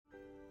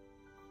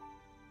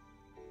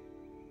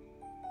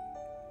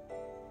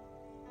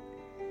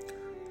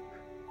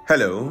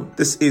Hello,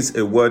 this is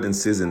a word in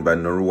season by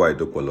Noruwa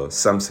Idopolo,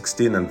 Psalm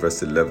 16 and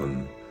verse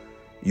 11.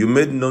 You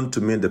made known to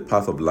me the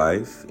path of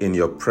life. In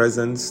your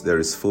presence there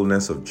is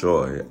fullness of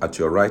joy. At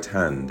your right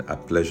hand are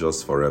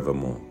pleasures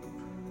forevermore.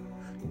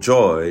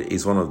 Joy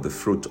is one of the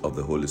fruit of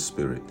the Holy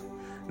Spirit.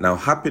 Now,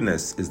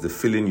 happiness is the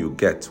feeling you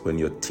get when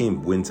your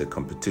team wins a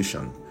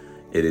competition.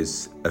 It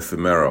is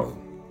ephemeral.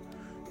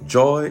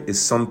 Joy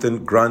is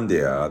something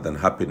grander than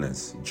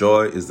happiness.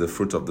 Joy is the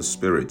fruit of the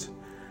Spirit.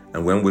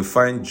 And when we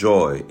find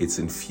joy, it's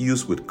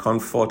infused with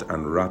comfort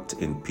and wrapped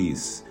in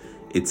peace.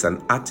 It's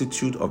an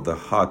attitude of the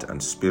heart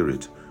and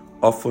spirit,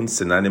 often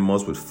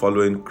synonymous with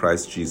following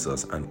Christ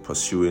Jesus and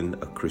pursuing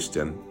a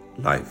Christian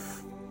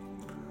life.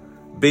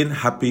 Being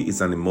happy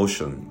is an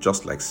emotion,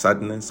 just like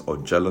sadness or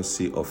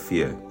jealousy or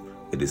fear.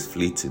 It is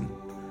fleeting.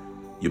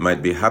 You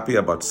might be happy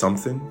about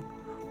something,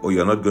 or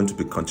you're not going to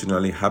be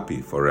continually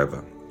happy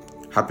forever.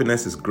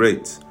 Happiness is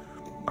great,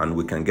 and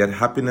we can get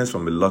happiness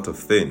from a lot of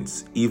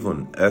things,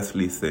 even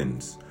earthly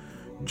things.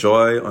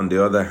 Joy, on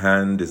the other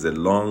hand, is a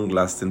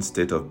long-lasting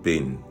state of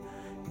being.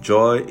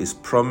 Joy is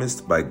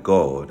promised by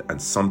God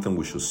and something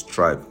we should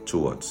strive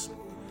towards.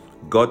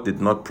 God did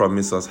not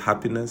promise us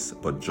happiness,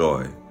 but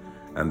joy,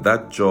 and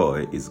that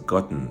joy is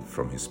gotten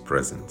from His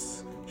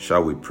presence.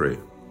 Shall we pray?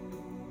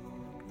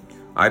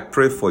 I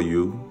pray for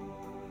you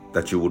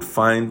that you would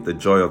find the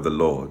joy of the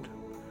Lord,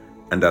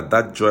 and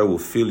that joy will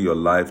fill your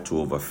life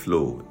to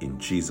overflow in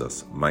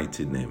Jesus'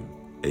 mighty name.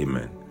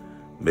 Amen.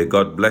 May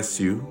God bless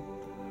you.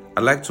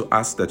 I'd like to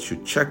ask that you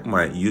check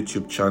my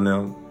YouTube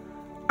channel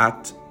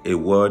at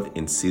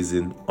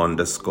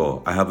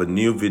 @awordinseason_. I have a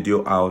new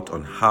video out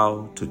on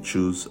how to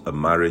choose a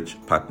marriage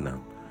partner.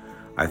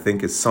 I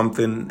think it's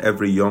something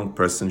every young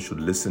person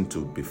should listen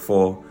to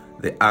before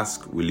they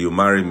ask, will you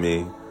marry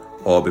me?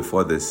 Or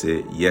before they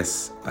say,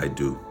 yes, I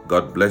do.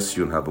 God bless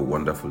you and have a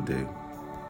wonderful day.